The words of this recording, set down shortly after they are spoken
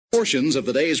Portions of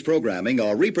the day's programming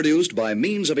are reproduced by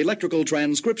means of electrical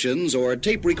transcriptions or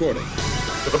tape recording.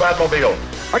 To the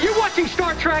Batmobile. Are you watching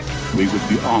Star Trek? We would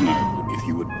be honored if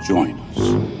you would join us.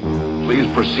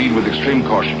 Please proceed with extreme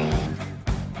caution.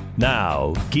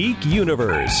 Now, Geek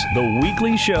Universe, the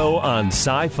weekly show on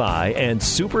sci-fi and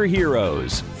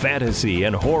superheroes, fantasy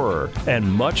and horror,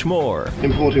 and much more.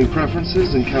 Importing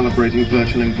preferences and calibrating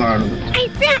virtual environment. I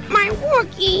bent my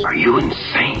Wookiee. Are you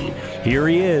insane? Here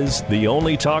he is, the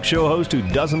only talk show host who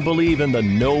doesn't believe in the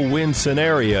no-win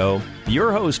scenario.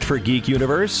 Your host for Geek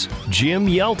Universe, Jim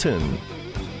Yelton.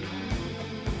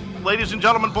 Ladies and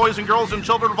gentlemen, boys and girls, and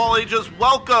children of all ages,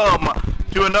 welcome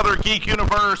to another Geek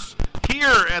Universe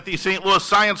here at the St. Louis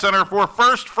Science Center for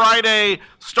First Friday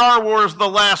Star Wars The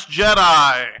Last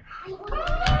Jedi.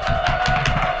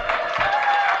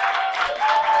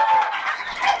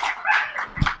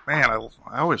 Man, I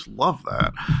always love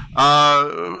that.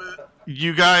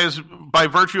 You guys, by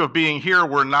virtue of being here,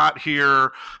 were not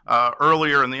here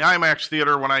earlier in the IMAX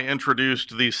theater when I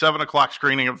introduced the 7 o'clock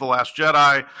screening of The Last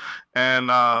Jedi, and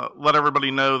let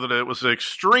everybody know that it was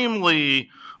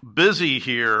extremely busy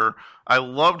here. I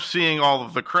loved seeing all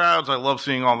of the crowds. I loved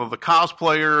seeing all of the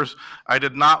cosplayers. I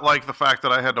did not like the fact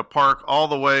that I had to park all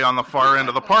the way on the far end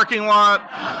of the parking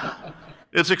lot.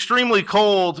 It's extremely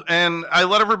cold, and I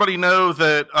let everybody know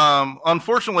that,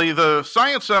 unfortunately, the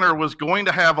Science Center was going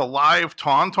to have a live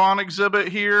Tauntaun exhibit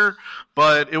here,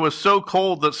 but it was so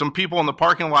cold that some people in the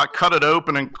parking lot cut it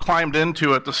open and climbed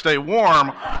into it to stay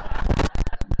warm.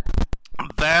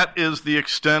 That is the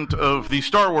extent of the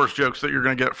Star Wars jokes that you're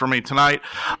going to get from me tonight.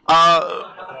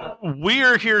 We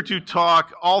are here to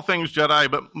talk all things Jedi,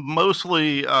 but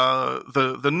mostly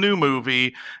the new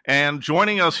movie. And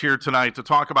joining us here tonight to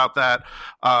talk about that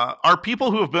are people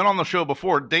who have been on the show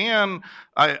before. Dan,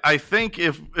 I think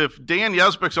if Dan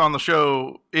Yesbeck's on the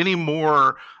show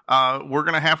anymore, we're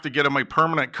going to have to get him a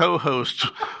permanent co-host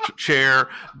chair.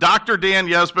 Dr. Dan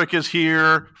Yesbeck is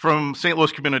here from St.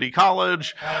 Louis Community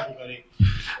College. Hi, everybody.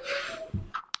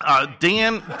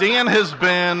 Dan has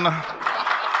been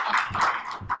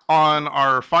on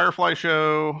our Firefly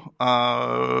show.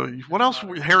 What else?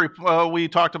 We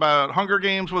talked about Hunger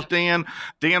Games with Dan.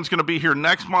 Dan's going to be here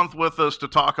next month with us to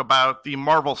talk about the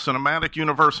Marvel Cinematic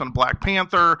Universe and Black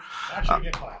Panther. Actually,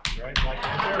 get clapped, right? Black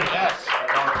Panther, yes.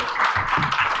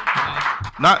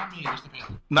 Not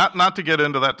to get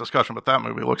into that discussion, but that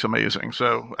movie looks amazing.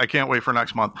 So I can't wait for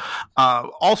next month.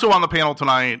 Also on the panel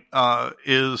tonight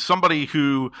is somebody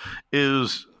who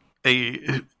is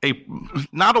a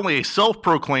not only a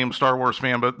self-proclaimed Star Wars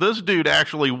fan, but this dude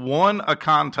actually won a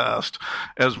contest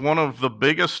as one of the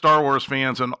biggest Star Wars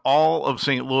fans in all of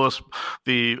St. Louis.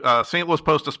 The St. Louis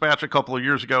Post-Dispatch a couple of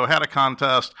years ago had a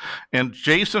contest, and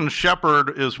Jason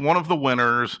Shepard is one of the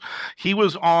winners. He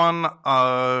was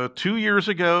on 2 years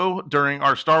ago during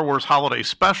our Star Wars Holiday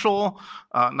Special.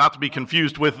 Not to be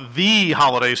confused with the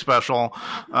holiday special,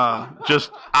 just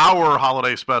our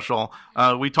holiday special.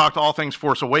 We talked all things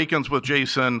Force Awakens with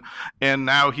Jason, and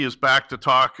now he is back to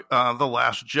talk The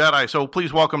Last Jedi. So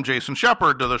please welcome Jason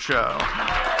Shepard to the show.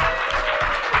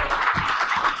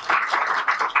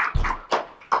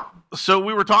 So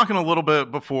we were talking a little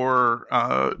bit before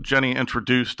Jenny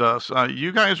introduced us.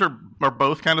 You guys are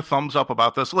both kind of thumbs up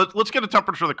about this. Let's get a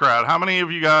temperature of the crowd. How many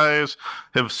of you guys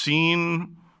have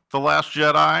seen The Last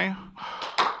Jedi?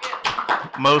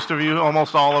 Most of you,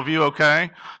 almost all of you, okay.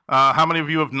 How many of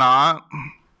you have not?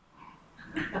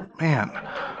 Man,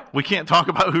 we can't talk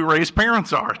about who Rey's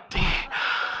parents are.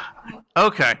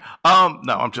 Okay. No,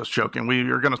 I'm just joking. We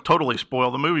are going to totally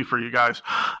spoil the movie for you guys.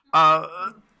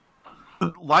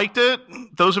 Liked it?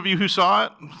 Those of you who saw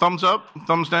it, thumbs up,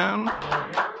 thumbs down?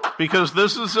 Because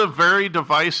this is a very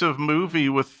divisive movie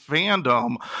with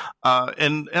fandom.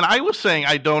 And I was saying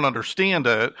I don't understand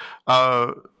it.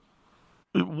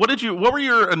 What were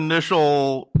your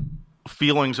initial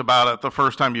feelings about it the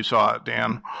first time you saw it,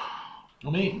 Dan?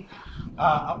 Well, me?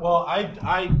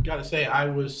 I got to say, I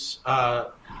was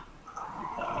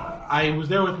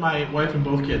there with my wife and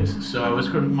both kids, so I was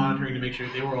sort of monitoring to make sure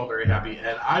they were all very happy,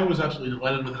 and I was absolutely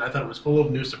delighted with it. I thought it was full of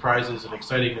new surprises and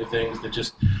exciting new things that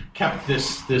just kept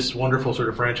this wonderful sort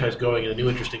of franchise going in a new,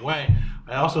 interesting way.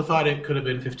 I also thought it could have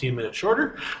been 15 minutes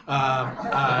shorter, and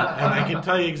I can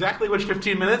tell you exactly which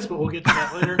 15 minutes, but we'll get to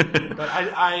that later. But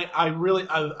I'm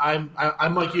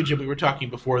like you, Jim. We were talking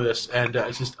before this, and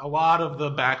it's just a lot of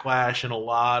the backlash and a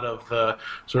lot of the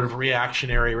sort of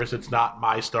reactionary. It's not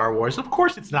my Star Wars. Of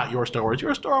course, it's not your Star Wars.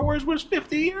 Your Star Wars was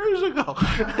 50 years ago.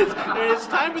 It's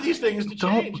time for these things to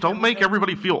change. Don't make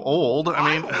everybody feel old.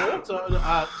 I mean,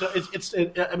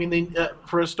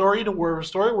 for a story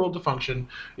world to function,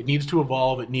 it needs to evolve.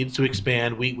 evolve. It needs to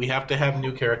expand. We have to have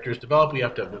new characters develop. We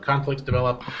have to have new conflicts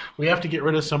develop. We have to get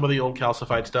rid of some of the old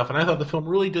calcified stuff. And I thought the film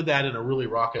really did that in a really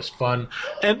raucous, fun,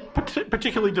 and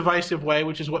particularly divisive way,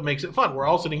 which is what makes it fun. We're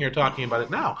all sitting here talking about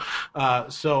it now.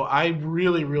 So I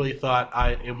really, really thought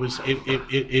it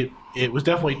was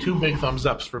definitely 2 big thumbs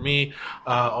ups for me,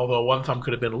 although one thumb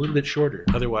could have been a little bit shorter.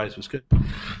 Otherwise, it was good.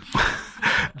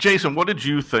 Jason, what did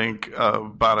you think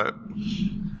about it?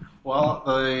 Well,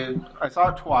 I saw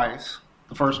it twice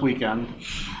the first weekend.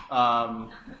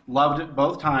 Loved it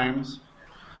both times.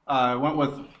 I went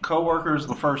with coworkers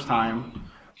the first time.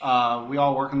 We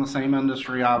all work in the same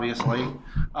industry, obviously,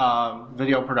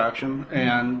 video production,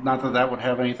 and not that would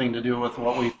have anything to do with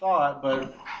what we thought,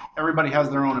 but everybody has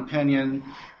their own opinion.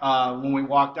 When we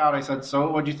walked out, I said,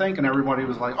 "So, what'd you think?" And everybody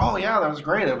was like, "Oh yeah, that was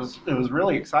great. It was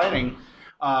really exciting."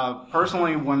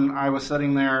 Personally, when I was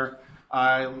sitting there,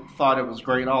 I thought it was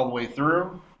great all the way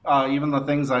through. Even the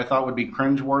things I thought would be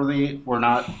cringeworthy were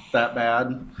not that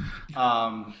bad.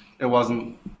 It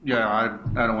wasn't, I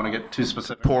don't want to get too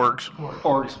specific.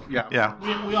 Porgs, yeah.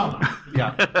 Yeah. We all know.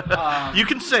 Yeah. You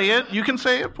can say it,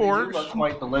 porgs. They look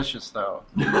quite delicious, though.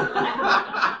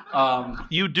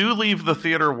 You do leave the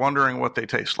theater wondering what they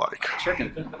taste like.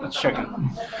 Chicken. It's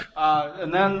chicken.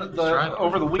 And then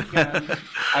over the weekend,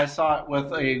 I saw it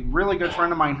with a really good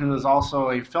friend of mine who is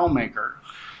also a filmmaker.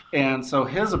 And so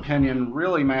his opinion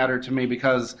really mattered to me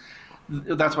because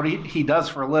that's what he does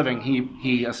for a living.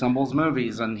 He assembles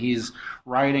movies and he's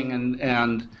writing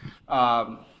and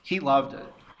he loved it.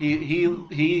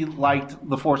 He liked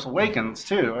The Force Awakens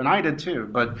too, and I did too.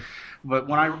 But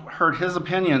when I heard his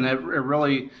opinion, it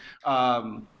really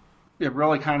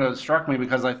kind of struck me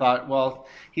because I thought, well,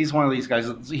 he's one of these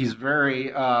guys. He's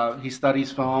very he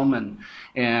studies film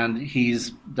and he's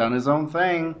done his own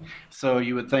thing. So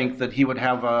you would think that he would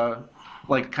have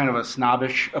kind of a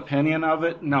snobbish opinion of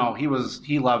it. No, he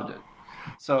loved it.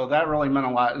 So that really meant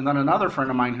a lot. And then another friend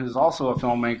of mine who's also a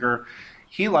filmmaker,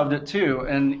 he loved it too.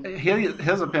 And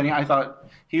his opinion, I thought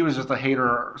he was just a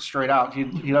hater straight out.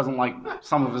 He doesn't like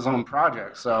some of his own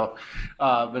projects. So,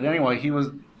 but anyway, he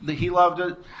loved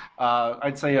it.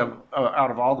 I'd say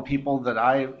out of all the people that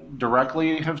I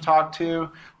directly have talked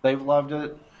to, they've loved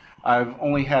it. I've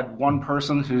only had one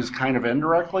person who's kind of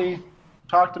indirectly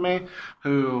talked to me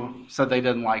who said they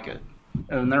didn't like it.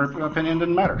 And their opinion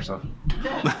didn't matter, so.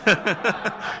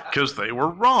 Because they were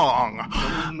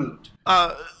wrong.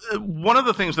 One of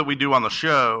the things that we do on the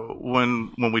show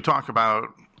when we talk about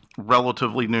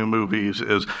relatively new movies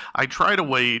is I try to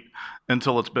wait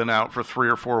until it's been out for 3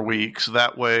 or 4 weeks.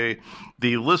 That way,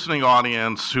 the listening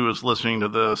audience who is listening to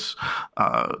this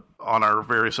on our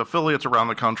various affiliates around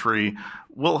the country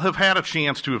will have had a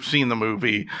chance to have seen the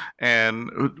movie, and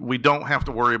we don't have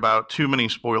to worry about too many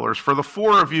spoilers. For the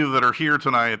 4 of you that are here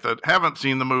tonight that haven't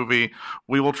seen the movie,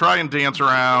 we will try and dance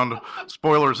around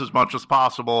spoilers as much as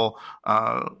possible.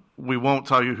 We won't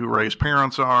tell you who Rey's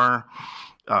parents are.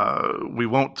 We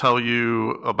won't tell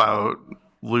you about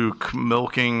Luke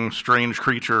milking strange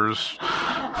creatures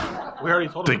we already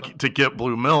told him to get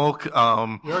blue milk. We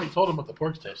already told him what the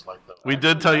porks taste like, though. We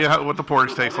did tell you what the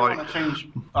porks taste like.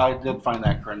 I did find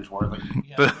that cringeworthy.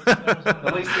 Yeah,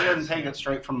 at least he didn't take it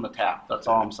straight from the tap. That's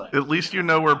all I'm saying. At least you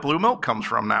know where blue milk comes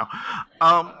from now.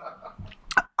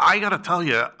 I got to tell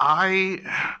you, I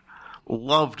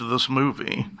loved this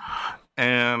movie.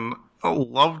 And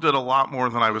loved it a lot more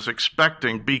than I was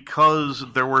expecting because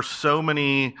there were so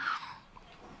many,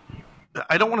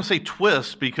 I don't want to say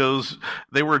twists because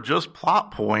they were just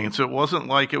plot points. It wasn't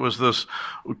like it was this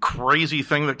crazy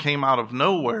thing that came out of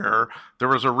nowhere. There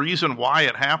was a reason why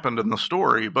it happened in the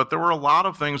story, but there were a lot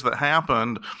of things that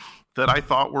happened that I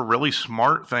thought were really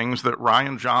smart things that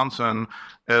Rian Johnson,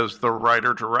 as the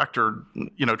writer-director,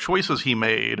 choices he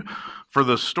made for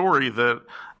this story that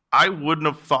I wouldn't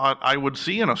have thought I would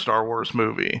see in a Star Wars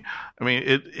movie. I mean,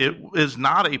 it is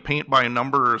not a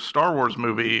paint-by-number Star Wars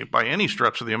movie by any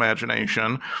stretch of the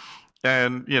imagination.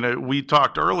 And, we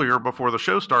talked earlier before the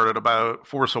show started about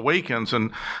Force Awakens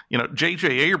and, J.J.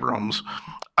 Abrams.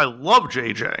 I love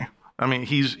J.J. I mean,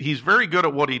 he's very good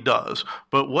at what he does.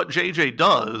 But what J.J.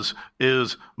 does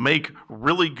is make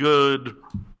really good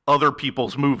other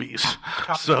people's movies.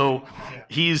 So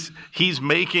he's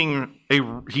making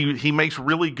he makes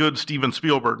really good Steven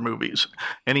Spielberg movies,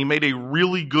 and he made a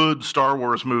really good Star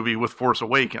Wars movie with Force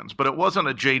Awakens, but it wasn't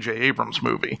a J.J. Abrams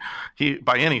movie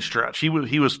by any stretch. He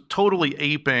was totally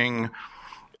aping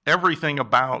everything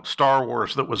about Star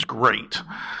Wars that was great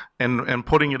and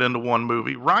putting it into one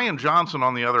movie. Rian Johnson,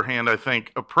 on the other hand, I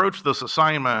think approached this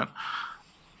assignment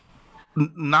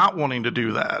not wanting to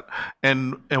do that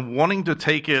and wanting to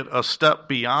take it a step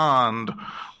beyond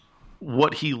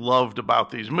what he loved about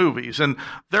these movies. And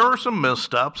there are some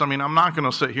missteps. I mean, I'm not going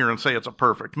to sit here and say it's a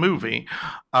perfect movie.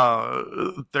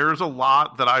 There's a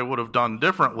lot that I would have done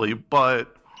differently,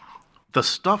 but the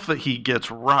stuff that he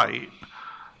gets right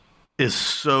is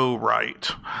so right.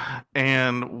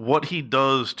 And what he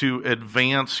does to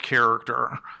advance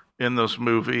character in this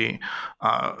movie,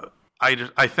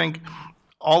 I think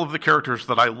all of the characters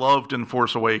that I loved in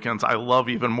Force Awakens, I love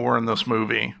even more in this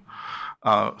movie.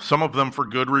 Some of them for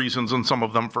good reasons and some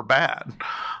of them for bad.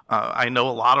 I know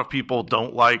a lot of people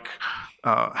don't like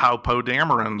how Poe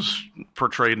Dameron's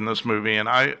portrayed in this movie, and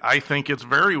I think it's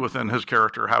very within his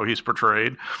character how he's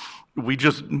portrayed.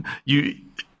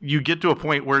 You get to a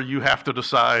point where you have to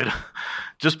decide,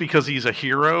 just because he's a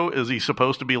hero, is he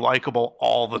supposed to be likable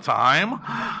all the time?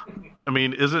 I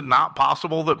mean, is it not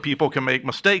possible that people can make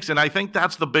mistakes? And I think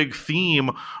that's the big theme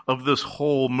of this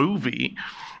whole movie,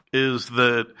 is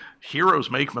that heroes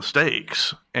make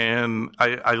mistakes. And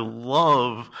I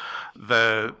love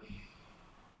that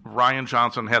Rian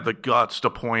Johnson had the guts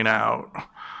to point out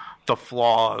the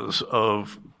flaws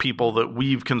of people that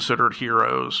we've considered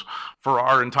heroes for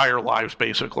our entire lives,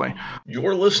 basically.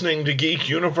 You're listening to Geek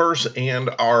Universe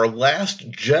and our Last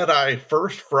Jedi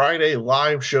First Friday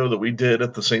live show that we did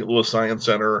at the St. Louis Science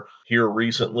Center here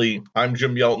recently. I'm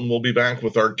Jim Yelton. We'll be back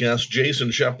with our guests Jason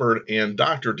Shepard and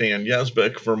Dr. Dan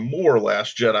Yesbeck for more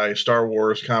Last Jedi Star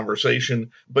Wars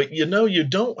conversation. But you know, you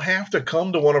don't have to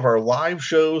come to one of our live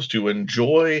shows to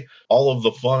enjoy all of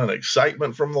the fun and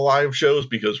excitement from the live shows,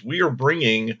 because we are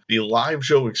bringing the live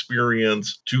show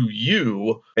experience to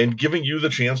you and giving you the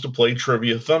chance to play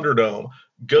Trivia Thunderdome.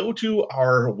 Go to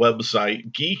our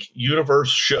website,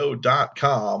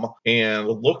 geekuniverseshow.com, and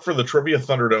look for the Trivia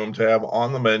Thunderdome tab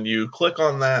on the menu. Click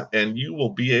on that, and you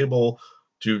will be able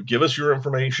to give us your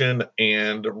information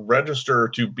and register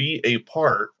to be a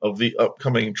part of the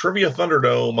upcoming Trivia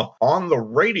Thunderdome on the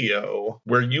radio,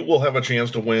 where you will have a chance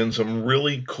to win some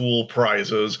really cool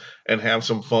prizes and have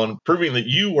some fun proving that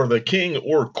you are the king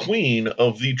or queen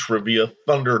of the Trivia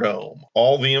Thunderdome.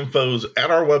 All the info's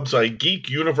at our website,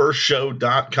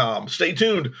 geekuniverseshow.com. Stay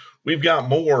tuned. We've got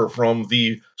more from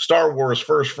the Star Wars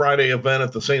First Friday event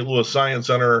at the St. Louis Science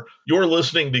Center. You're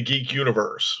listening to Geek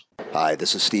Universe. Hi,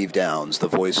 this is Steve Downs, the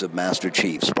voice of Master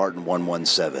Chief, Spartan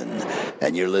 117,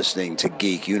 and you're listening to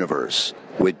Geek Universe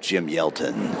with Jim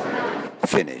Yelton.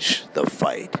 Finish the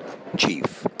fight.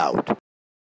 Chief out.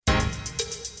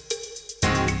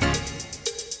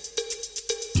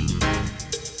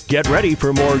 Get ready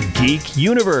for more Geek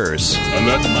Universe.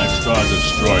 Alert my Star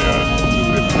Destroyer to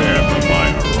prepare for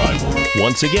my arrival.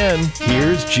 Once again,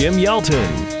 here's Jim Yelton.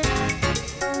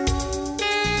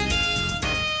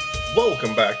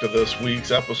 Welcome back to this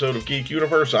week's episode of Geek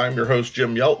Universe. I'm your host,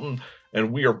 Jim Yelton,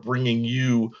 and we are bringing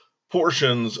you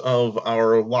portions of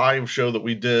our live show that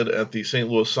we did at the St.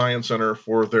 Louis Science Center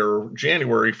for their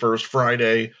January 1st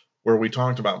Friday, where we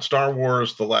talked about Star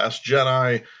Wars, The Last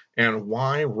Jedi, and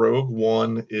why Rogue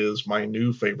One is my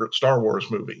new favorite Star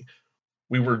Wars movie.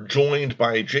 We were joined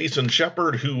by Jason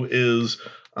Shepard, who is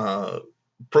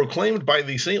proclaimed by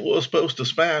the St. Louis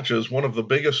Post-Dispatch as one of the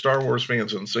biggest Star Wars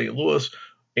fans in St. Louis.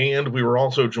 And we were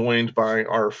also joined by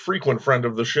our frequent friend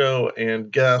of the show and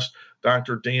guest,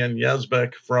 Dr. Dan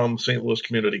Yesbeck from St. Louis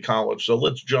Community College. So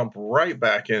let's jump right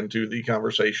back into the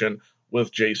conversation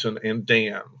with Jason and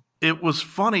Dan. It was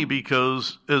funny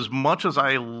because as much as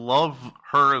I love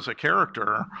her as a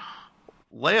character,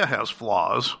 Leia has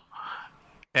flaws.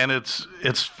 And it's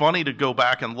funny to go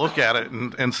back and look at it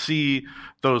and see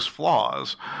those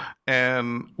flaws.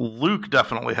 And Luke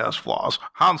definitely has flaws.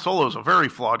 Han Solo is a very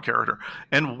flawed character.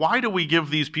 And why do we give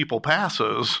these people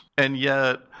passes, and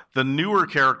yet the newer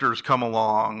characters come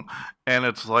along and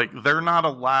it's like they're not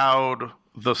allowed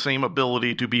the same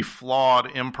ability to be flawed,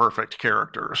 imperfect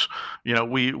characters? You know,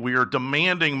 we are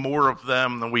demanding more of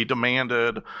them than we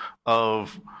demanded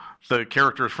of the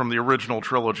characters from the original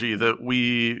trilogy that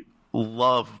we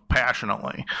love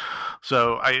passionately.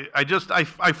 So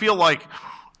I feel like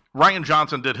Rian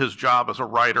Johnson did his job as a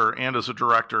writer and as a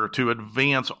director to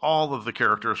advance all of the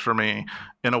characters for me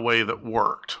in a way that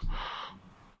worked.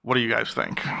 What do you guys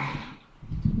think?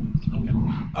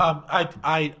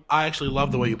 I actually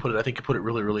love the way you put it. I think you put it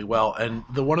really, really well. And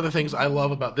one of the things I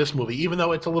love about this movie, even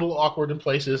though it's a little awkward in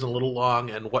places and a little long,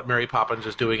 and what Mary Poppins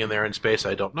is doing in there in space,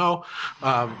 I don't know.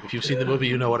 If you've seen the movie,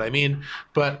 you know what I mean.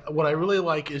 But what I really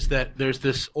like is that there's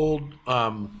this old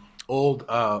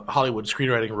Hollywood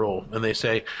screenwriting rule, and they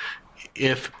say,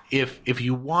 if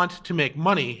you want to make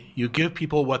money, you give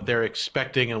people what they're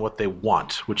expecting and what they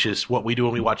want, which is what we do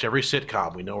when we watch every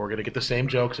sitcom. We know we're going to get the same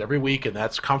jokes every week, and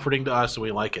that's comforting to us, and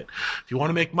we like it. If you want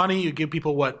to make money, you give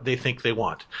people what they think they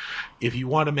want. If you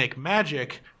want to make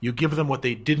magic, you give them what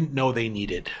they didn't know they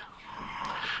needed.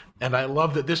 And I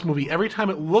love that this movie, every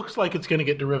time it looks like it's going to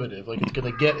get derivative, like it's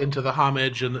going to get into the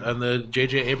homage and the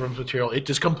J.J. Abrams material, it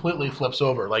just completely flips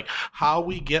over. Like how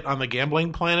we get on the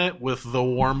gambling planet with the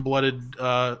warm-blooded,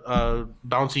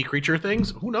 bouncy creature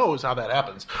things, who knows how that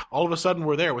happens. All of a sudden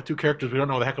we're there with two characters we don't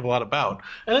know the heck of a lot about.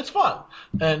 And it's fun.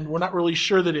 And we're not really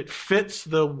sure that it fits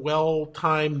the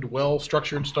well-timed,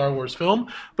 well-structured Star Wars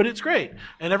film, but it's great.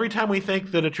 And every time we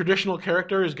think that a traditional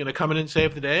character is going to come in and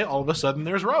save the day, all of a sudden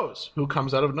there's Rose, who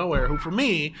comes out of nowhere, who for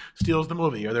me steals the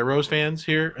movie. Are there Rose fans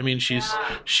here? I mean, she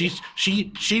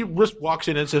just walks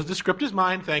in and says, "The script is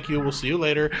mine. Thank you. We'll see you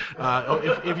later.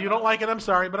 If you don't like it, I'm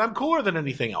sorry, but I'm cooler than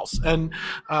anything else." And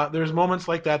there's moments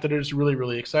like that that are just really,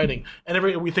 really exciting. And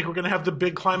we think we're going to have the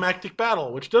big climactic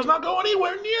battle, which does not go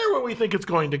anywhere near where we think it's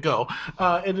going to go.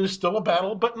 It is still a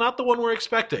battle, but not the one we're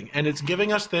expecting. And it's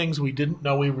giving us things we didn't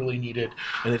know we really needed,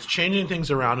 and it's changing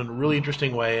things around in a really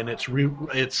interesting way. And it's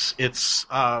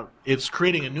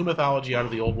creating a new mythology out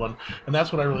of the old one, and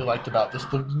that's what I really liked about this.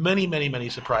 The many, many, many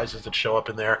surprises that show up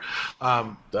in there.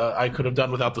 I could have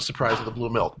done without the surprise of the blue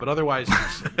milk, but otherwise,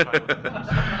 it's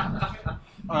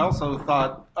I also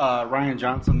thought Rian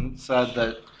Johnson said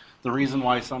that the reason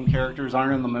why some characters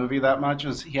aren't in the movie that much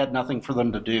is he had nothing for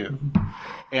them to do,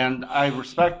 and I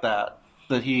respect that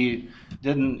he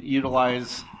didn't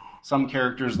utilize some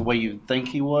characters the way you'd think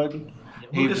he would.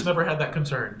 He just never had that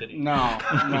concern, did he? No.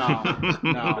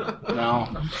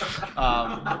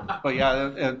 But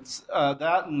yeah, it's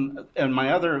that, and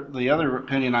the other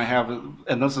opinion I have,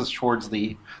 and this is towards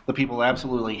the people who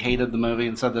absolutely hated the movie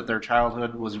and said that their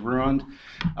childhood was ruined.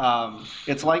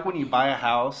 It's like when you buy a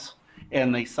house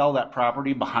and they sell that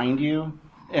property behind you,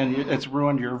 and it's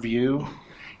ruined your view.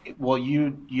 Well,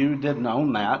 you didn't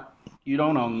own that. You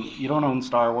don't own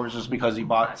Star Wars just because you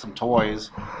bought some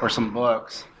toys or some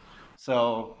books.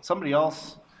 So somebody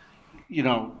else,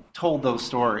 told those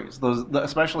stories,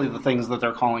 especially the things that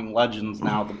they're calling legends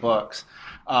now, the books.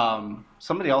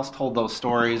 Somebody else told those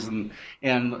stories, and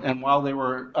while they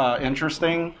were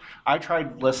interesting, I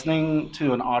tried listening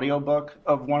to an audiobook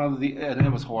of one of and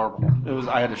it was horrible.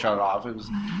 I had to shut it off.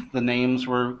 The names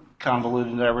were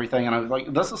convoluted and everything, and I was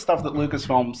like, this is stuff that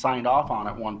Lucasfilm signed off on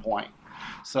at one point.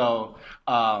 So.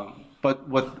 But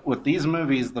with these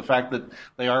movies, the fact that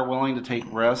they are willing to take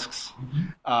risks,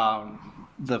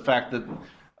 the fact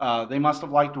that they must have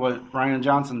liked what Rian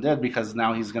Johnson did, because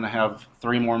now he's going to have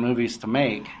 3 more movies to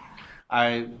make.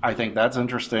 I think that's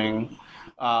interesting,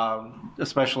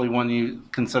 especially when you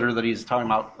consider that he's talking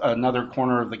about another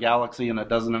corner of the galaxy and it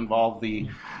doesn't involve the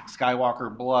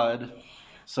Skywalker blood.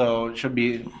 So it should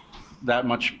be that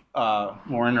much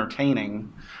more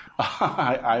entertaining.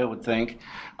 I would think,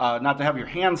 not to have your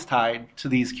hands tied to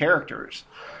these characters.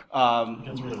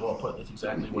 That's really well put. That's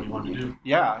exactly what he wanted to do.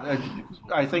 Yeah,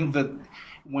 I think that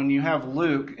when you have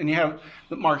Luke, and you have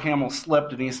that Mark Hamill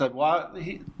slipped, and he said, "Well,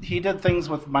 he did things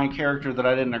with my character that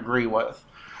I didn't agree with."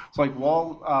 It's like,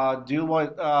 well, do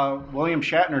what William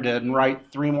Shatner did and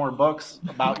write 3 more books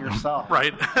about yourself.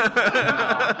 Right.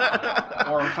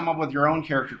 Or come up with your own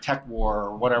character, Tech War,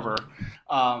 or whatever.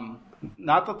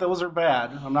 Not that those are bad.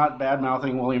 I'm not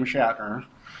bad-mouthing William Shatner.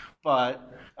 But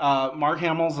Mark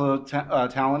Hamill's a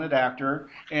talented actor,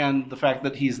 and the fact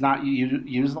that he's not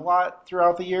used a lot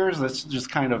throughout the years, that's just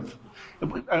kind of,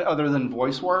 other than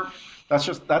voice work, that's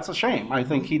a shame. I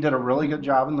think he did a really good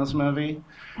job in this movie.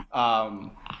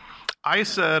 I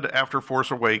said after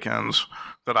Force Awakens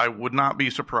that I would not be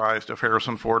surprised if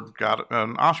Harrison Ford got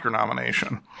an Oscar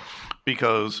nomination,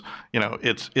 because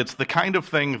it's the kind of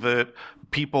thing that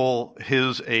people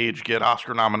his age get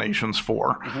Oscar nominations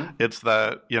for. Mm-hmm. It's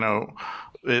that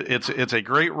it's a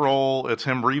great role. It's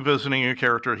him revisiting a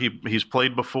character he's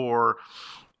played before,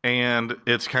 and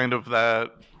it's kind of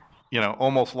that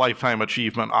almost lifetime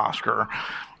achievement Oscar.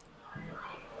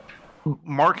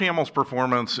 Mark Hamill's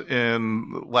performance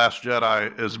in Last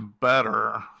Jedi is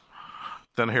better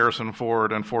than Harrison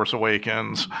Ford in Force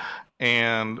Awakens,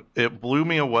 and it blew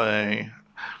me away.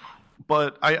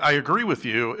 But I agree with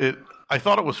you. I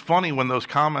thought it was funny when those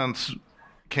comments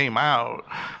came out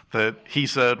that he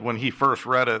said when he first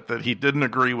read it that he didn't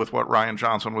agree with what Rian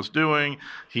Johnson was doing.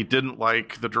 He didn't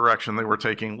like the direction they were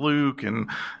taking Luke,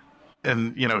 and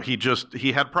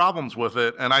he had problems with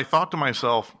it. And I thought to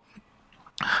myself,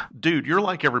 dude, you're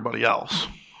like everybody else.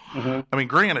 Mm-hmm. I mean,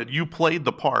 granted, you played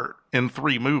the part in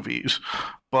 3 movies,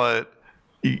 but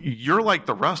you're like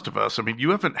the rest of us. I mean,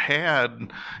 you haven't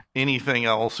had anything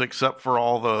else except for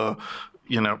all the,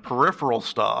 peripheral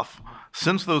stuff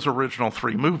since those original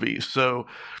 3 movies. So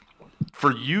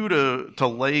for you to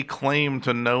lay claim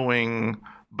to knowing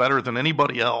better than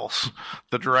anybody else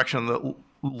the direction that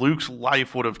Luke's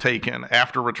life would have taken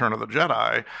after Return of the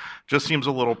Jedi just seems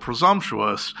a little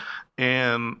presumptuous.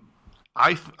 And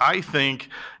I think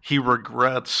he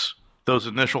regrets those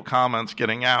initial comments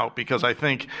getting out, because I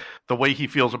think the way he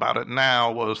feels about it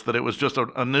now was that it was just an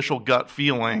initial gut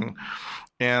feeling,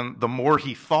 and the more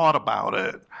he thought about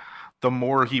it, the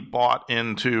more he bought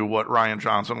into what Rian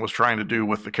Johnson was trying to do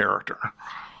with the character.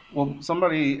 Well,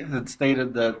 somebody had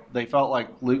stated that they felt like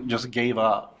Luke just gave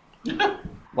up.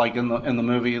 Like in the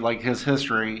movie, like his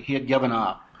history, he had given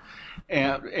up.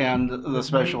 And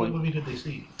especially what movie did they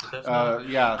see?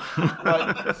 Yeah,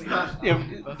 but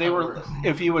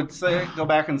if you would go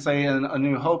back and say in A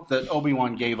New Hope that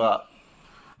Obi-Wan gave up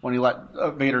when he let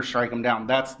Vader strike him down,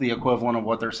 that's the equivalent of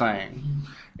what they're saying,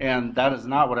 and that is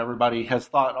not what everybody has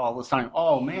thought all this time.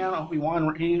 Oh man,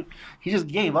 Obi-Wan, he just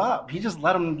gave up. He just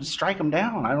let him strike him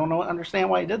down. I don't understand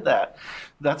why he did that.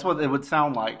 That's what it would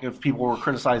sound like if people were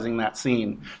criticizing that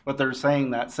scene, but they're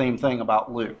saying that same thing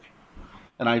about Luke.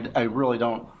 And I really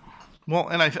don't. Well,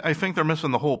 and I think they're missing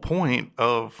the whole point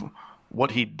of what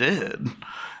he did,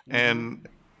 and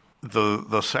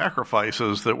the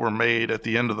sacrifices that were made at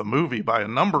the end of the movie by a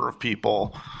number of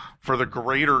people for the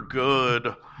greater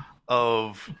good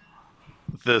of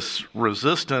this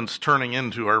resistance turning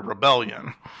into a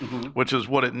rebellion, which is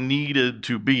what it needed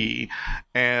to be.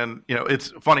 And,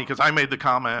 it's funny because I made the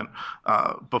comment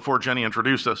before Jenny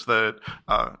introduced us that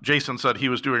Jason said he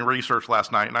was doing research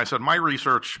last night. And I said, my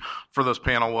research for this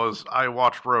panel was I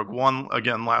watched Rogue One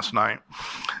again last night.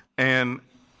 And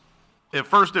at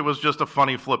first it was just a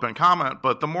funny flippant comment,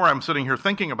 but the more I'm sitting here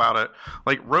thinking about it,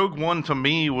 like Rogue One to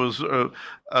me was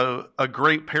a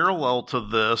great parallel to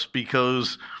this,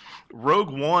 because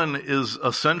Rogue One is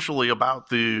essentially about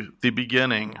the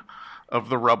beginning of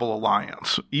the Rebel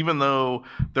Alliance. Even though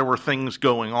there were things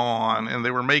going on and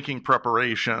they were making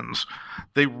preparations,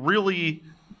 they really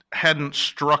hadn't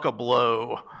struck a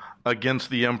blow against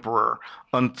the Emperor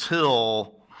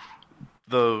until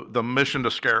the mission to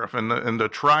Scarif and to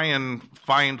try and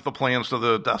find the plans to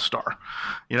the Death Star.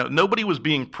 Nobody was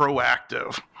being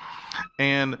proactive.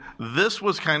 And this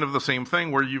was kind of the same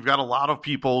thing, where you've got a lot of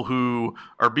people who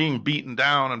are being beaten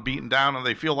down, and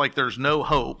they feel like there's no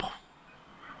hope.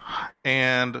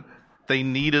 And they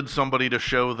needed somebody to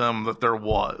show them that there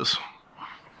was.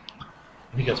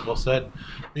 I think that's well said.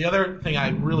 The other thing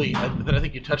that I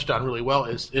think you touched on really well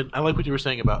is, I like what you were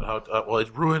saying about how,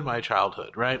 it ruined my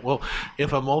childhood, right? Well,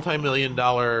 if a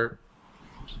multi-million-dollar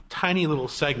tiny little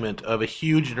segment of a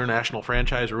huge international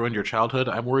franchise ruined your childhood,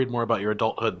 I'm worried more about your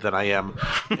adulthood than I am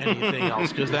anything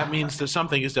else, because that means that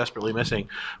something is desperately missing.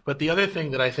 But the other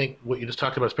thing that I think what you just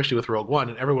talked about, especially with Rogue One,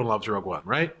 and everyone loves Rogue One,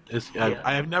 right?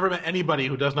 I have never met anybody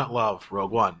who does not love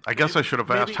Rogue One. I guess I should have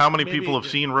asked how many people have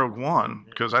seen Rogue One,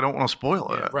 because I don't want to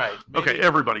spoil it. Right. Okay,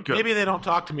 everybody, good. Maybe they don't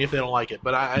talk to me if they don't like it,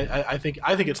 but I think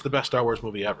it's the best Star Wars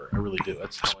movie ever. I really do.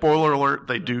 Spoiler alert,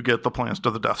 they do get the plans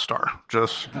to the Death Star.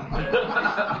 Just...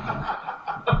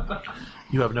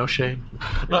 You have no shame.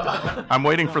 I'm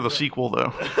waiting for the sequel,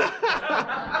 though.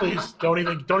 Please don't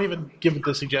even give it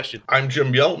the suggestion. I'm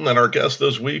Jim Yelton, and our guests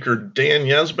this week are Dan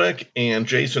Yazbek and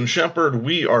Jason Shepard.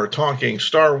 We are talking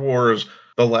Star Wars: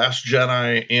 The Last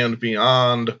Jedi and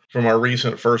Beyond from our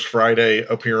recent First Friday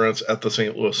appearance at the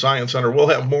St. Louis Science Center. We'll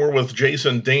have more with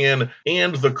Jason, Dan,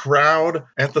 and the crowd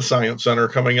at the Science Center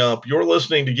coming up. You're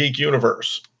listening to Geek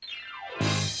Universe.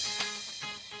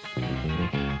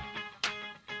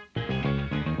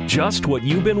 Just what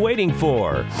you've been waiting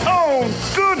for. Oh,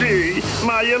 goody!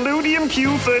 My Illudium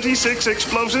Q36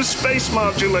 explosive space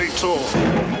modulator.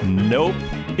 Nope.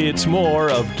 It's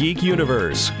more of Geek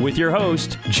Universe with your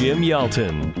host, Jim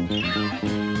Yelton.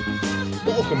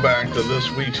 Welcome back to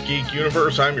this week's Geek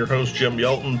Universe. I'm your host, Jim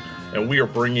Yelton, and we are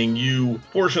bringing you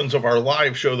portions of our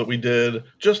live show that we did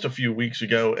just a few weeks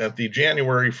ago at the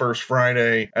January 1st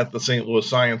Friday at the St. Louis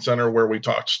Science Center, where we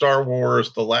talked Star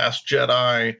Wars: The Last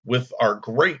Jedi with our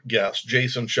great guests,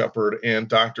 Jason Shepard and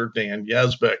Dr. Dan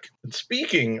Yazbek. And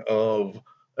speaking of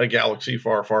a galaxy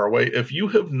far, far away, if you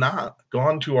have not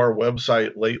gone to our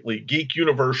website lately,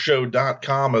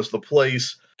 geekuniverseshow.com is the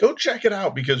place. Go check it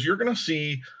out, because you're going to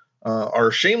see our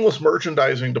shameless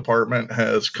merchandising department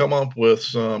has come up with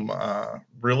some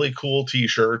really cool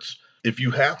t-shirts. If you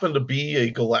happen to be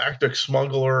a galactic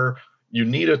smuggler, you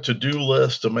need a to-do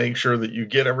list to make sure that you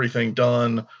get everything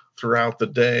done throughout the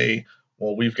day.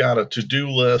 Well, we've got a to-do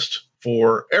list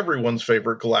for everyone's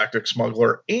favorite galactic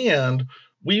smuggler, and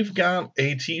we've got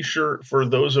a t-shirt for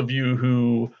those of you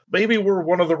who maybe were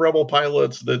one of the Rebel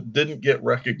pilots that didn't get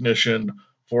recognition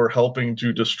for helping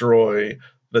to destroy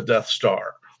the Death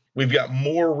Star. We've got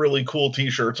more really cool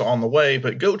t-shirts on the way,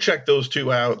 but go check those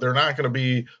two out. They're not going to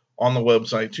be on the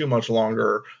website too much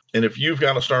longer. And if you've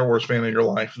got a Star Wars fan in your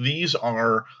life, these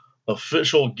are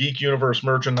official Geek Universe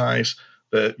merchandise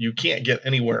that you can't get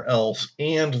anywhere else,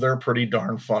 and they're pretty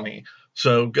darn funny.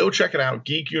 So go check it out,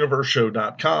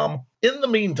 geekuniverseshow.com. In the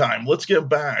meantime, let's get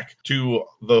back to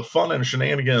the fun and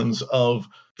shenanigans of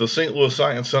the St. Louis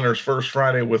Science Center's First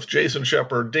Friday with Jason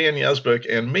Shepard, Dan Yesbick,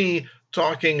 and me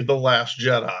talking The Last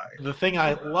Jedi. The thing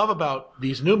I love about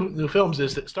these new films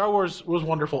is that Star Wars was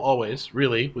wonderful always,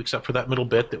 really, except for that middle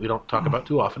bit that we don't talk about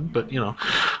too often. But,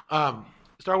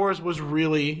 Star Wars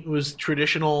was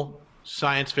traditional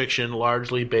science fiction,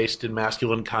 largely based in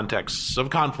masculine contexts of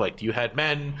conflict. You had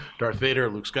men, Darth Vader,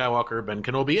 Luke Skywalker, Ben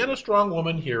Kenobi, and a strong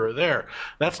woman here or there.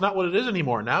 That's not what it is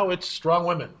anymore. Now it's strong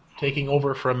women taking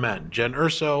over from men. Jen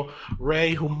Erso,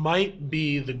 Rey, who might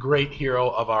be the great hero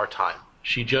of our time.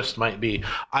 She just might be.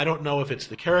 I don't know if it's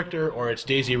the character or it's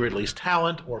Daisy Ridley's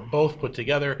talent or both put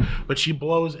together, but she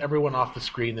blows everyone off the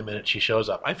screen the minute she shows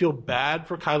up. I feel bad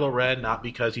for Kylo Ren, not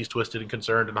because he's twisted and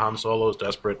concerned and Han Solo's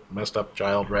desperate, messed up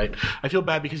child, right? I feel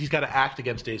bad because he's got to act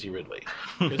against Daisy Ridley.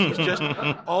 It's just,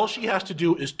 all she has to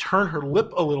do is turn her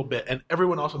lip a little bit and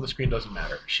everyone else on the screen doesn't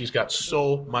matter. She's got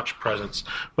so much presence.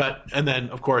 And then,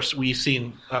 of course, we've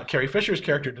seen Carrie Fisher's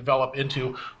character develop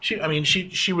into,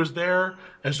 she was there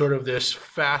as sort of this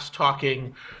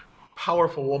fast-talking,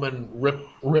 powerful woman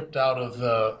ripped out of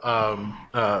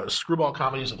the screwball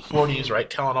comedies of the 40s, right?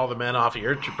 Telling all the men off,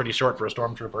 you're pretty short for a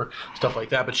stormtrooper, stuff like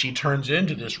that. But she turns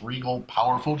into this regal,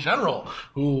 powerful general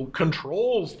who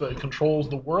controls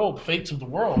the world, the fates of the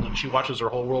world, and she watches her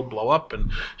whole world blow up,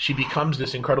 and she becomes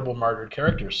this incredible martyred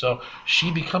character. So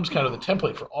she becomes kind of the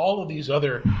template for all of these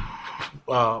other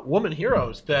woman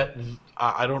heroes that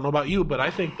I don't know about you, but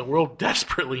I think the world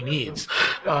desperately needs.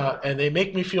 And they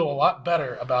make me feel a lot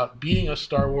better about being a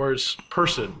Star Wars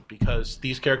person because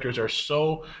these characters are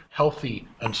so healthy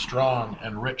and strong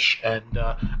and rich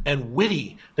and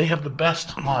witty. They have the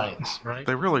best lines, right?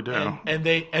 They really do. And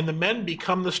the men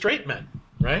become the straight men,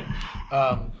 right?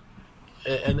 And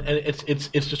it's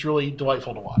just really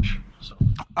delightful to watch. So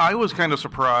I was kind of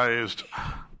surprised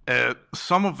at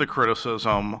some of the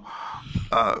criticism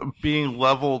being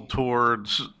leveled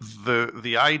towards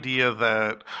the idea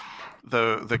that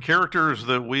the characters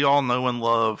that we all know and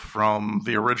love from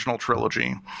the original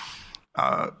trilogy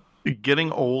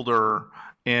getting older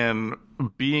and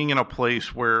being in a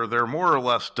place where they're more or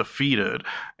less defeated,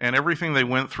 and everything they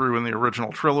went through in the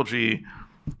original trilogy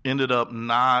ended up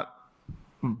not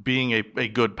being a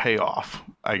good payoff,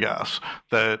 I guess.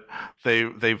 That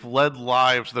they've led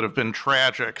lives that have been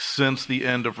tragic since the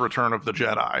end of Return of the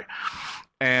Jedi.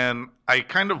 And I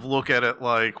kind of look at it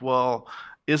like, well,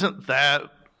 isn't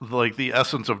that like the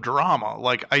essence of drama?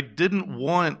 Like, I didn't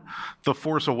want The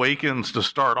Force Awakens to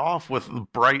start off with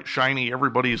bright, shiny,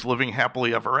 everybody's living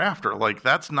happily ever after. Like,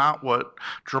 that's not what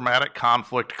dramatic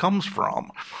conflict comes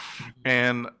from.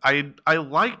 And I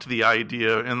liked the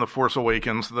idea in The Force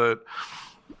Awakens that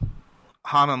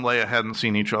Han and Leia hadn't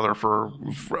seen each other for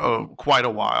quite a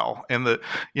while. And that,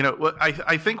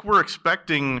 I think we're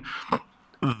expecting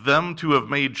them to have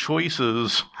made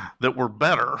choices that were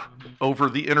better over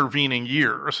the intervening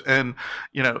years. And,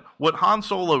 what Han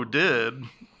Solo did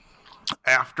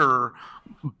after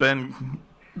Ben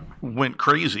went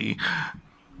crazy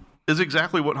is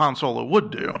exactly what Han Solo would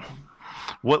do.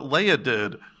 What Leia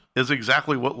did is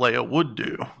exactly what Leia would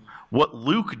do. What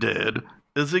Luke did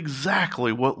is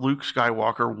exactly what Luke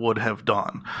Skywalker would have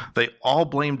done. They all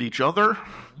blamed each other.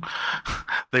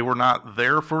 They were not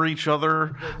there for each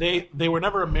other. They were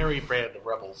never a merry band of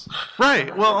rebels.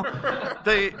 Right. Well,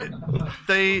 they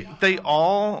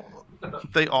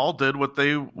all did what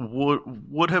they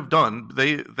would have done.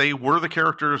 They were the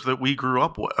characters that we grew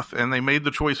up with, and they made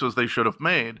the choices they should have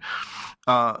made.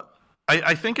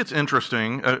 I think it's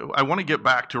interesting. I want to get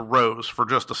back to Rose for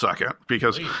just a second,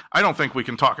 because I don't think we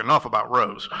can talk enough about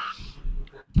Rose.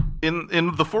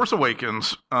 In The Force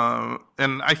Awakens,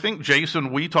 and I think,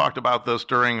 Jason, we talked about this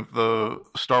during the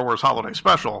Star Wars Holiday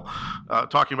Special,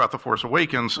 talking about The Force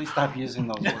Awakens. Please stop using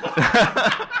those words.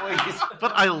 Please.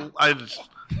 But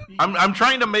I'm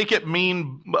trying to make it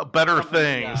mean a better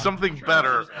thing, something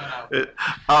better.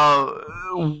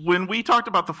 When we talked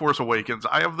about The Force Awakens,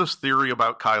 I have this theory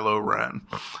about Kylo Ren,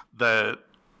 that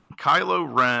Kylo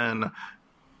Ren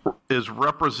is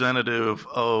representative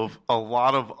of a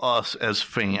lot of us as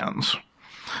fans,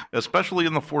 especially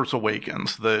in The Force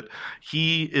Awakens, that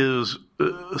he is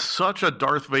such a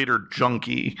Darth Vader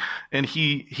junkie, and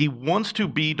he wants to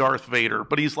be Darth Vader,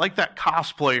 but he's like that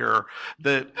cosplayer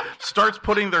that starts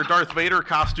putting their Darth Vader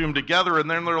costume together, and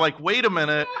then they're like, wait a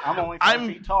minute, I'm only 5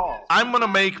 feet tall. I'm going to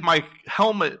make my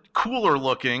helmet cooler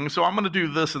looking, so I'm going to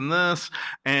do this and this,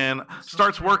 and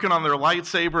starts working on their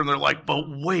lightsaber, and they're like, but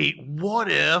wait,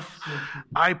 what if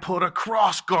I put a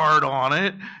cross guard on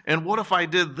it, and what if I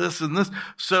did this and this?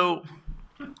 So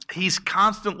he's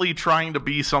constantly trying to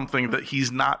be something that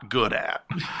he's not good at.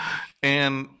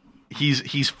 And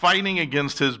he's fighting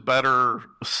against his better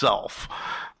self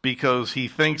because he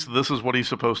thinks this is what he's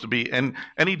supposed to be. And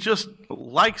he just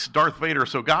likes Darth Vader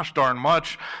so gosh darn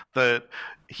much that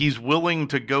he's willing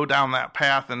to go down that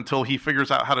path until he figures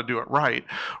out how to do it right.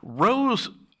 Rose,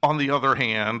 on the other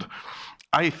hand,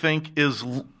 I think is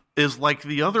like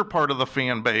the other part of the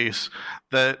fan base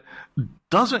that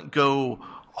doesn't go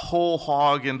whole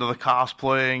hog into the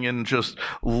cosplaying and just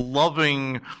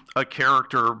loving a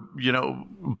character,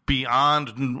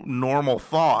 beyond normal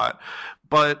thought,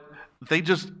 but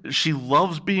she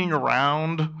loves being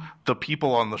around the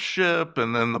people on the ship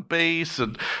and then the base,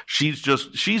 and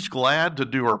she's glad to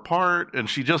do her part, and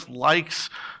she just likes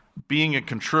being a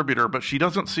contributor, but she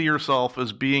doesn't see herself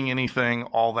as being anything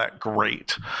all that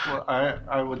great. Well,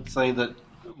 I would say that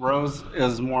Rose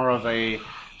is more of a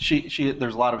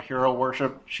there's a lot of hero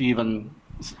worship. She even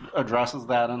addresses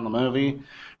that in the movie.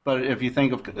 But if you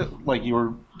think of, like you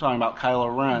were talking about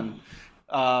Kylo Ren,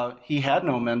 he had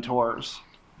no mentors.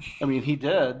 I mean, he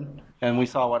did, and we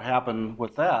saw what happened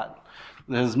with that.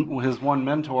 His one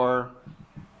mentor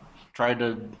tried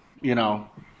to,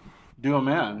 do him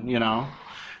in,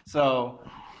 So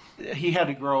he had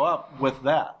to grow up with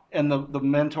that. And the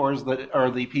mentors that are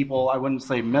the people, I wouldn't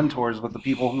say mentors, but the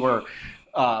people who are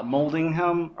molding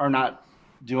him are not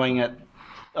doing it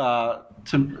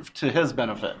to his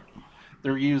benefit.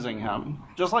 They're using him,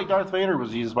 just like Darth Vader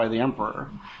was used by the Emperor.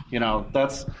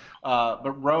 That's.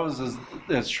 But Rose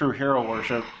is true hero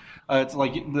worship. It's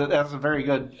like that's a very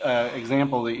good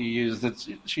example that you used.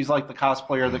 She's like the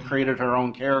cosplayer that created her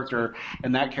own character,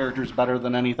 and that character is better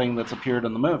than anything that's appeared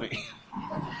in the movie.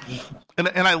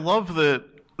 And I love that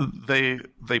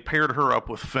they paired her up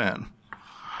with Finn,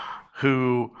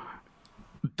 who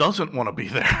doesn't want to be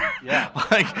there. Yeah.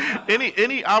 Like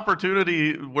any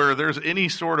opportunity where there's any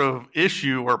sort of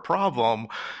issue or problem,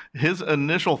 his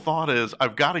initial thought is,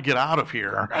 I've got to get out of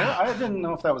here. I didn't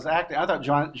know if that was acting. I thought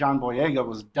John Boyega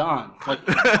was done. Like,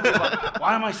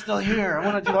 why am I still here? I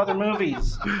want to do other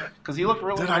movies. Because he looked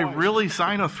really Did annoying. I really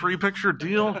sign a 3-picture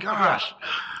deal? Gosh.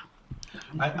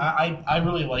 I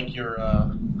really like your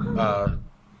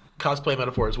cosplay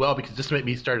metaphor as well, because this made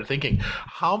me started thinking,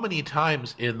 how many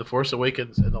times in The Force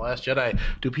Awakens and The Last Jedi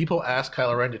do people ask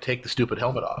Kylo Ren to take the stupid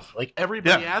helmet off? Like,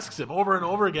 everybody asks him over and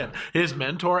over again. His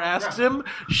mentor asks him.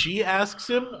 She asks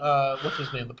him. What's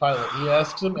his name? The pilot. He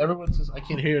asks him. Everyone says, I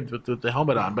can't hear him with the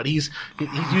helmet on. But he's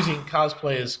using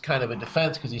cosplay as kind of a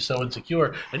defense because he's so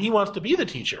insecure. And he wants to be the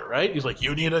teacher, right? He's like,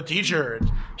 you need a teacher.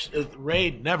 And Rey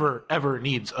never, ever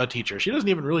needs a teacher. She doesn't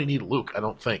even really need Luke, I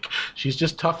don't think. She's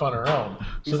just tough on her own.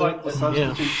 He's like the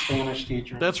substitute Spanish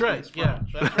teacher. That's right. Yeah,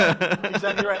 that's right.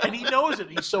 Exactly right. And he knows it.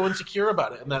 He's so insecure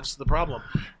about it, and that's the problem.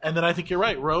 And then I think you're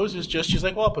right. Rose is she's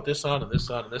like, well, I'll put this on and this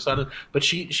on and this on. But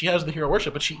she has the hero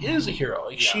worship, but she is a hero.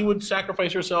 Like, she would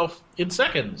sacrifice herself in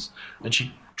seconds, and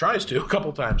she tries to a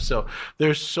couple times. So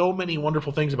there's so many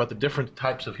wonderful things about the different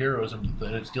types of heroism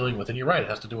that it's dealing with. And you're right. It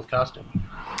has to do with costume.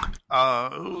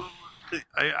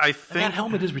 I think and that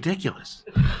helmet is ridiculous.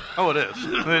 Oh, it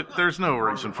is. There's no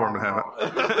reason for him to have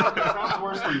it. It sounds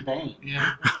worse than Bane.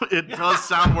 Yeah. It does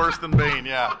sound worse than Bane,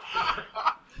 yeah.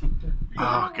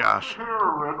 Oh, gosh.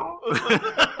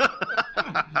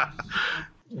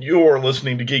 You're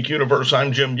listening to Geek Universe.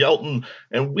 I'm Jim Yelton,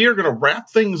 and we are going to wrap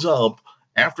things up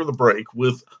after the break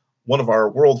with one of our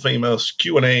world-famous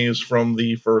Q&As from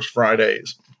the First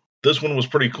Fridays. This one was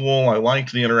pretty cool. I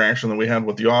liked the interaction that we had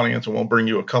with the audience, and we'll bring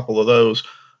you a couple of those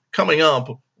coming up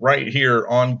right here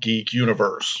on Geek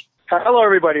Universe. Hello,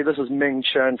 everybody. This is Ming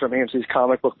Chen from AMC's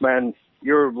Comic Book Men.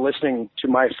 You're listening to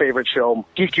my favorite show,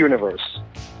 Geek Universe.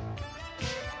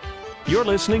 You're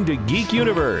listening to Geek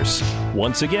Universe.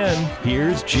 Once again,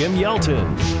 here's Jim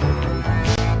Yelton.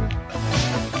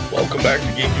 Welcome back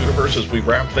to Geek Universe as we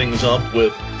wrap things up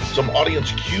with some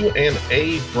audience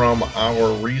Q&A from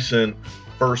our recent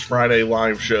First Friday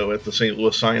live show at the St.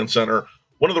 Louis Science Center.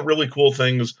 One of the really cool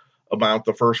things about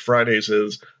the First Fridays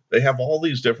is they have all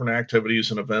these different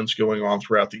activities and events going on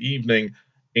throughout the evening.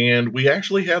 And we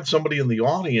actually had somebody in the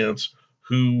audience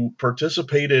who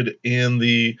participated in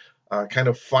the kind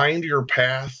of find your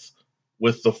path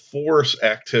with the Force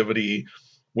activity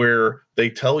where they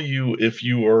tell you if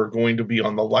you are going to be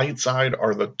on the light side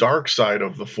or the dark side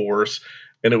of the Force.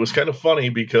 And it was kind of funny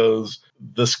because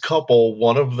this couple,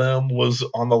 one of them was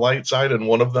on the light side and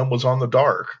one of them was on the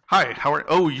dark. Hi, how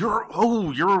are?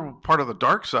 You're part of the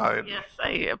dark side.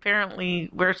 Yes,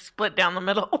 we're split down the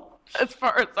middle as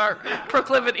far as our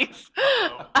proclivities.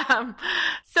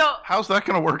 So how's that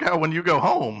going to work out when you go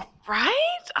home?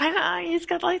 Right? I know he's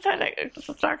got the light side. It's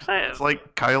the dark side. It's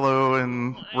like Kylo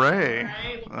and Rey.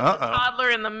 Right? Toddler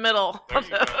in the middle.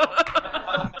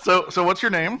 So what's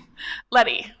your name?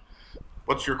 Letty.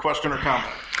 What's your question or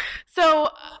comment? So,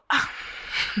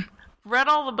 read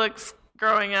all the books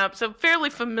growing up, so fairly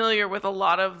familiar with a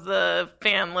lot of the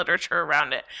fan literature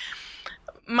around it.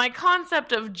 My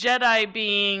concept of Jedi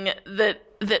being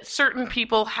that certain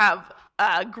people have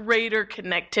greater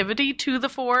connectivity to the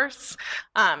Force.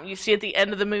 You see at the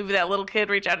end of the movie that little kid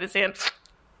reach out his hand,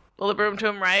 blow the broom to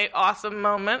him, right? Awesome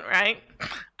moment, right?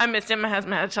 I missed him. My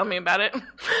husband had to tell me about it.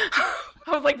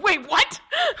 I was like, wait, what?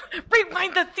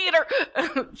 Rewind the theater.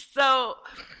 So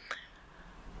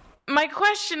my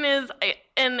question is,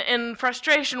 and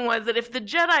frustration was that if the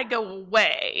Jedi go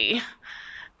away,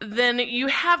 then you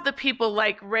have the people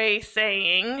like Rey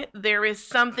saying, there is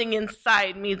something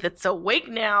inside me that's awake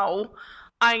now.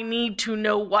 I need to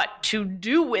know what to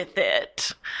do with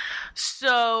it.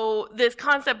 So this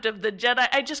concept of the Jedi,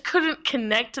 I just couldn't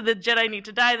connect to the Jedi need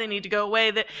to die, they need to go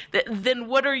away. Then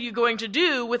what are you going to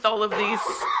do with all of these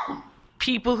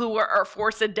people who are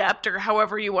Force adept, or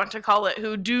however you want to call it,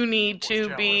 who do need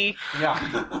to be...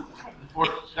 Yeah.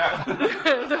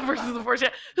 the Force,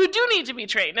 who do need to be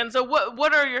trained. And so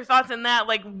what are your thoughts on that?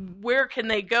 Like, where can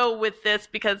they go with this?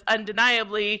 Because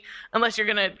undeniably, unless you're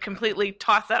going to completely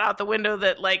toss that out the window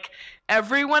that, like,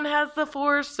 everyone has the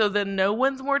Force, so then no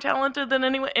one's more talented than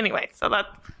anyone. Anyway, so that...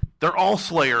 They're all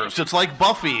slayers. It's like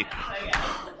Buffy.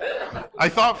 I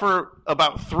thought for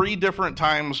about 3 different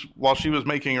times while she was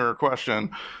making her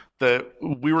question that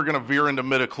we were going to veer into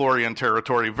midichlorian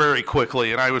territory very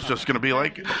quickly, and I was just going to be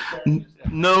like,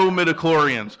 no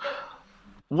midichlorians.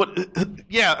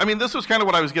 Yeah, I mean, this was kind of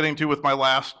what I was getting to with my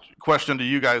last question to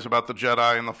you guys about the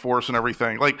Jedi and the Force and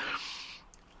everything. Like,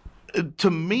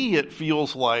 to me, it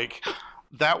feels like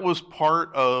that was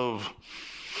part of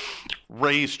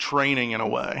Rey's training in a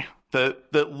way.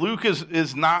 That Luke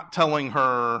is not telling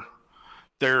her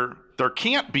there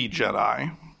can't be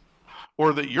Jedi,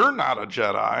 or that you're not a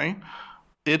Jedi.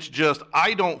 It's just,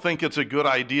 I don't think it's a good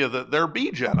idea that there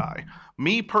be Jedi.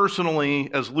 Me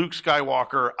personally, as Luke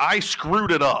Skywalker, I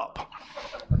screwed it up.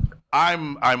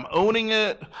 I'm owning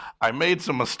it. I made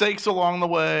some mistakes along the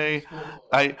way.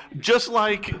 Just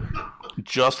like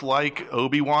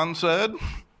Obi-Wan said,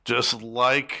 just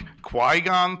like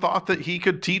Qui-Gon thought that he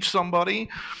could teach somebody.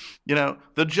 You know,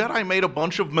 the Jedi made a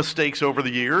bunch of mistakes over the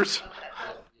years.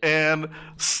 And,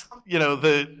 you know,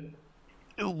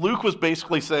 Luke was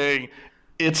basically saying,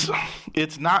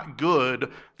 it's not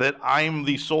good that I'm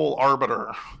the sole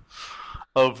arbiter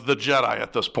of the Jedi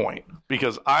at this point,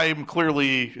 because I'm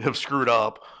clearly have screwed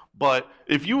up. But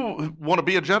if you want to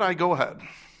be a Jedi, go ahead.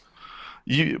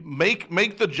 You make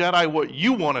the Jedi what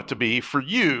you want it to be for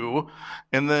you,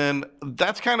 and then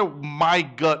that's kind of my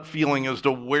gut feeling as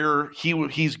to where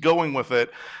he's going with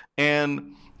it.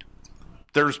 And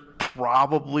there's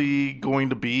probably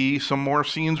going to be some more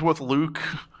scenes with Luke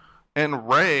and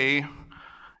Rey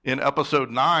in Episode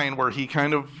 9 where he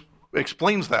kind of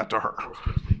explains that to her.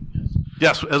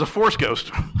 Yes, as a Force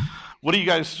ghost. What do you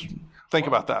guys think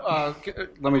about that?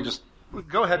 Let me just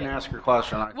go ahead and ask your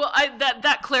question. Well,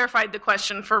 that clarified the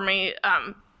question for me.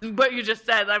 What you just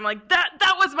said, I'm like,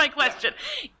 that was my question.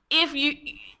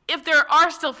 If there are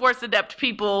still Force adept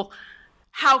people,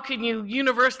 how can you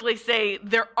universally say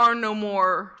there are no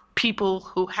more people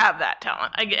who have that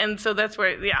talent? And so that's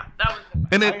where, that was.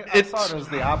 And I saw it as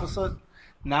the opposite.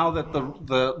 Now that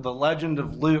the legend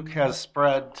of Luke has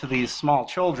spread to these small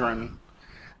children,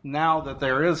 now that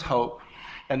there is hope,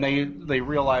 and they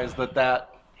realize that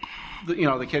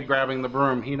the kid grabbing the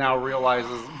broom, he now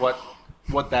realizes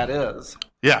what that is.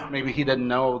 Yeah. Maybe he didn't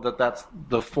know that that's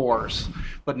the Force,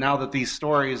 but now that these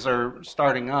stories are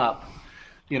starting up,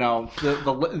 you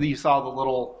saw the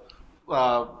little.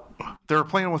 They were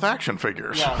playing with action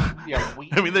figures. Yeah.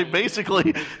 I mean, they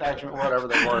basically whatever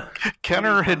they were.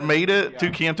 Kenner had made it to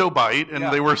Canto Bight,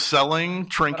 and they were selling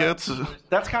trinkets.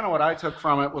 That's kind of what I took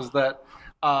from it, was that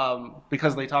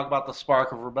because they talk about the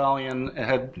spark of rebellion, it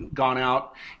had gone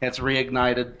out, it's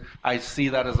reignited. I see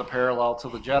that as a parallel to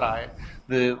the Jedi.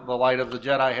 The light of the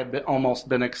Jedi had almost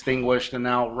been extinguished, and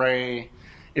now Rey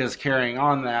is carrying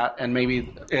on that, and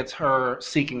maybe it's her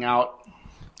seeking out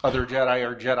other Jedi,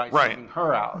 or Jedi seeking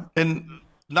her out. And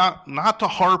not to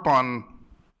harp on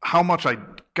how much I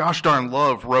gosh darn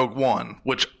love Rogue One,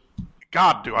 which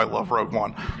God do I love Rogue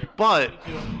One, but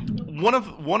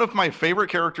one of my favorite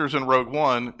characters in Rogue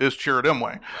One is Chirrut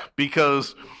Îmwe,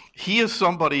 because he is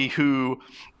somebody who,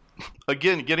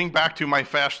 again, getting back to my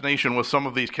fascination with some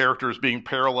of these characters being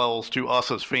parallels to us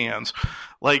as fans,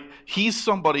 like, he's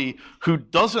somebody who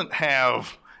doesn't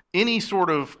have any sort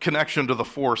of connection to the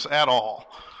Force at all.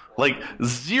 Like,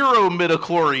 0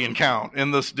 midichlorian count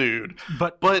in this dude.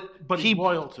 But he's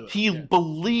loyal to it. He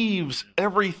believes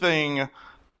everything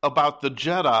about the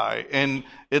Jedi, and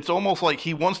it's almost like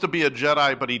he wants to be a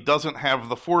Jedi, but he doesn't have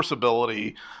the Force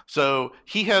ability. So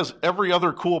he has every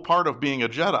other cool part of being a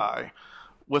Jedi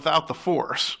without the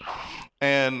Force.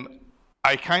 And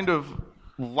I kind of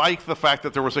like the fact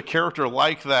that there was a character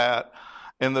like that,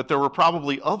 and that there were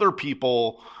probably other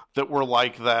people that were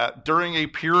like that during a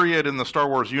period in the Star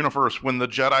Wars universe when the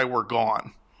Jedi were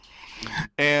gone.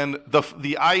 And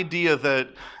the idea that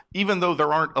even though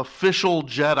there aren't official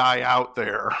Jedi out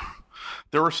there,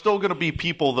 there are still going to be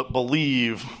people that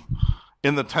believe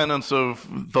in the tenets of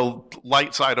the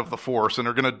light side of the Force and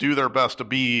are going to do their best to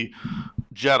be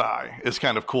Jedi is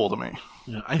kind of cool to me.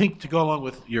 Yeah, I think to go along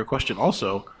with your question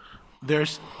also,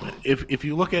 there's if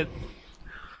you look at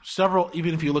several,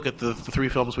 even if you look at the 3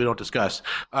 films we don't discuss,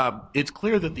 it's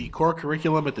clear that the core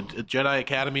curriculum at the Jedi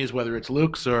Academies, whether it's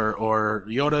Luke's or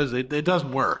Yoda's, it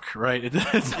doesn't work, right?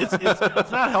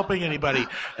 It's not helping anybody.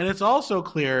 And it's also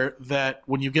clear that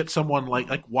when you get someone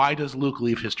like why does Luke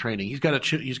leave his training? He's got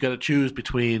to choose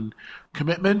between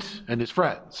commitment and his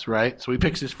friends, right? So he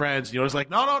picks his friends. Yoda's like,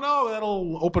 no,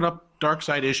 that'll open up dark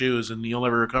side issues and you'll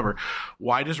never recover.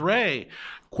 Why does Rey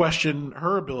question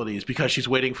her abilities? Because she's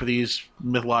waiting for these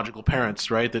mythological parents,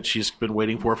 right, that she's been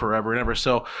waiting for forever and ever.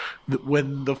 So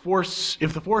when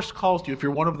if the Force calls to you, if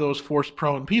you're one of those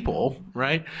Force-prone people,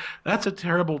 right, that's a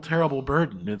terrible, terrible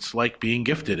burden. It's like being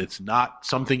gifted. It's not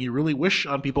something you really wish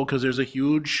on people because there's a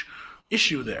huge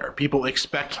issue there. People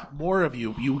expect more of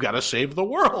you. You got to save the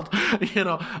world, and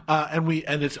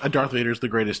it's Darth Vader's the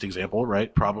greatest example,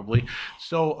 right? Probably.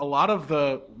 So a lot of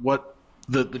the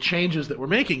changes that we're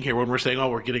making here when we're saying,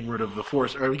 we're getting rid of the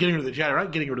Force, or we're getting rid of the Jedi, we're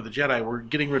not getting rid of the Jedi, we're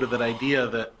getting rid of that idea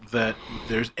that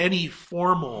there's any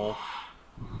formal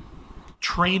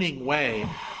training way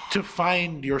to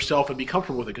find yourself and be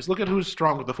comfortable with it. Because look at who's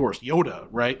strong with the Force. Yoda,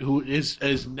 right? Who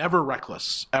is never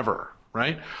reckless, ever.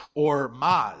 Right? Or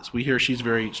Maz. We hear she's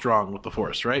very strong with the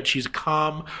Force, right? She's a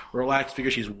calm, relaxed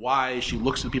figure. She's wise. She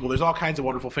looks at people. There's all kinds of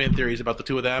wonderful fan theories about the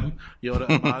two of them, Yoda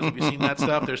and Maz. Have you seen that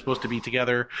stuff? They're supposed to be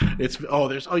together. Just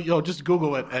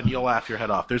Google it and you'll laugh your head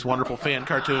off. There's wonderful fan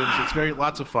cartoons. It's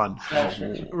lots of fun.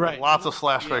 Right. Lots of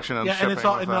slash fiction and and it's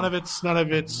all, and none of it's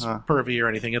pervy or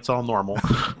anything. It's all normal.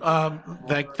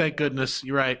 Thank goodness.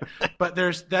 You're right. But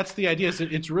that's the idea.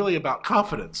 It's really about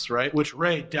confidence, right? Which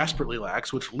Rey desperately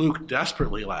lacks, which Luke desperately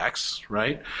lacks,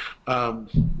 right?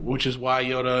 Which is why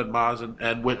Yoda and Maz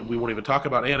and we won't even talk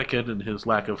about Anakin and his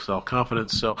lack of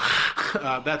self-confidence. So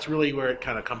that's really where it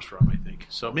kind of comes from, I think.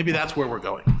 So maybe that's where we're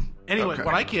going. Anyway, okay.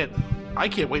 But I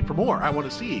can't wait for more. I want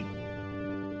to see.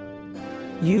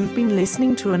 You've been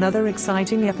listening to another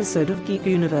exciting episode of Geek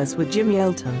Universe with Jim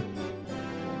Yelton.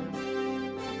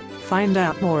 Find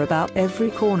out more about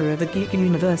every corner of the Geek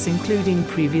Universe, including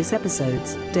previous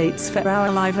episodes, dates for our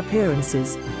live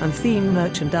appearances, and theme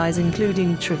merchandise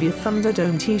including Trivia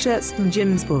Thunderdome t-shirts and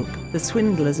Jim's book, The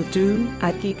Swindlers of Doom,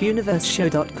 at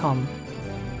geekuniverseshow.com.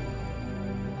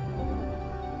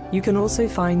 You can also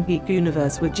find Geek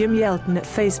Universe with Jim Yelton at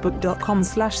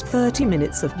facebook.com/30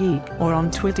 Minutes of Geek, or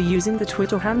on Twitter using the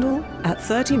Twitter handle, at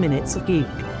 30 Minutes of Geek.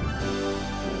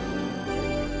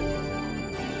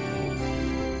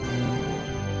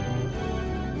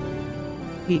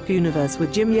 Geek Universe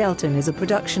with Jim Yelton is a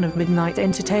production of Midnight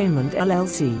Entertainment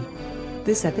LLC.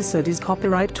 This episode is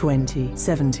copyright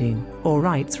 2017, all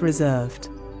rights reserved.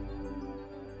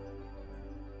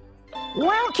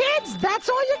 Well, kids, that's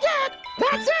all you get.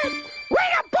 That's it.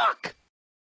 Read 'em!